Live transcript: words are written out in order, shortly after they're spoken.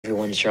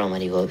Mr.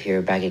 AlmightyLoaf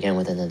here, back again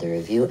with another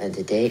review, and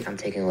today I'm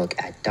taking a look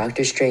at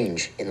Doctor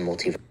Strange in the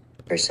Multiverse.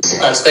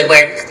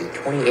 Squidward. It's the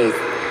 28th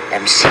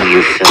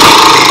MCU film.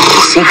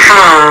 Mr.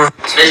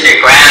 Krabs,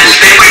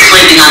 Squidward's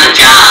sleeping on the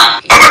job.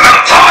 I'm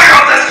about tired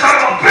of this son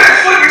of a bitch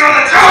sleeping on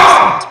the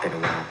job! It's been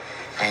a while,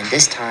 and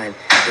this time,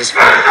 this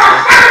film...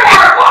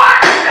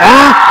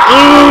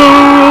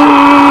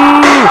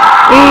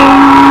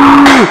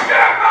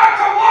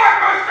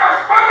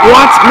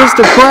 What's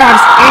Mr.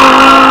 Krabs?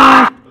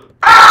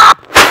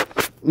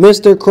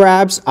 Mr.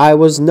 Krabs, I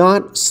was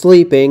not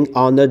sleeping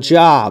on the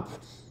job.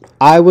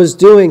 I was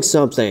doing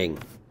something.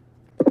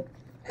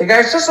 Hey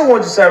guys,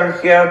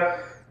 Justin1127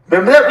 here.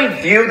 Remember that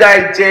review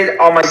that I did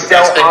on my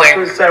Dell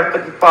Opera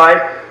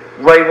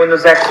 755 right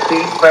Windows XP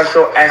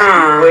special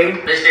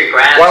SP3? Mr.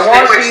 Krabs, Well, I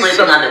want to Squidward's see sleeping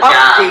some on the job.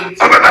 updates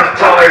as well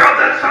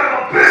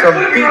as some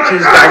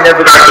features that I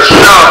never got to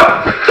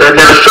show. That I've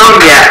never shown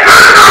yet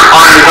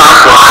on the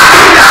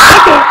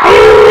console.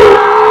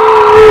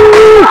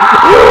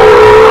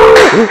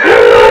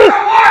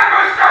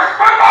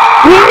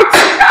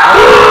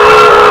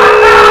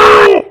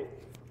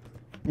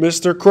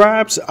 Mr.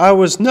 Krabs, I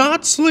was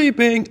not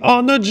sleeping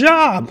on the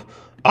job.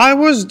 I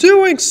was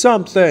doing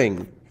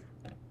something.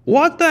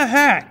 What the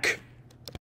heck?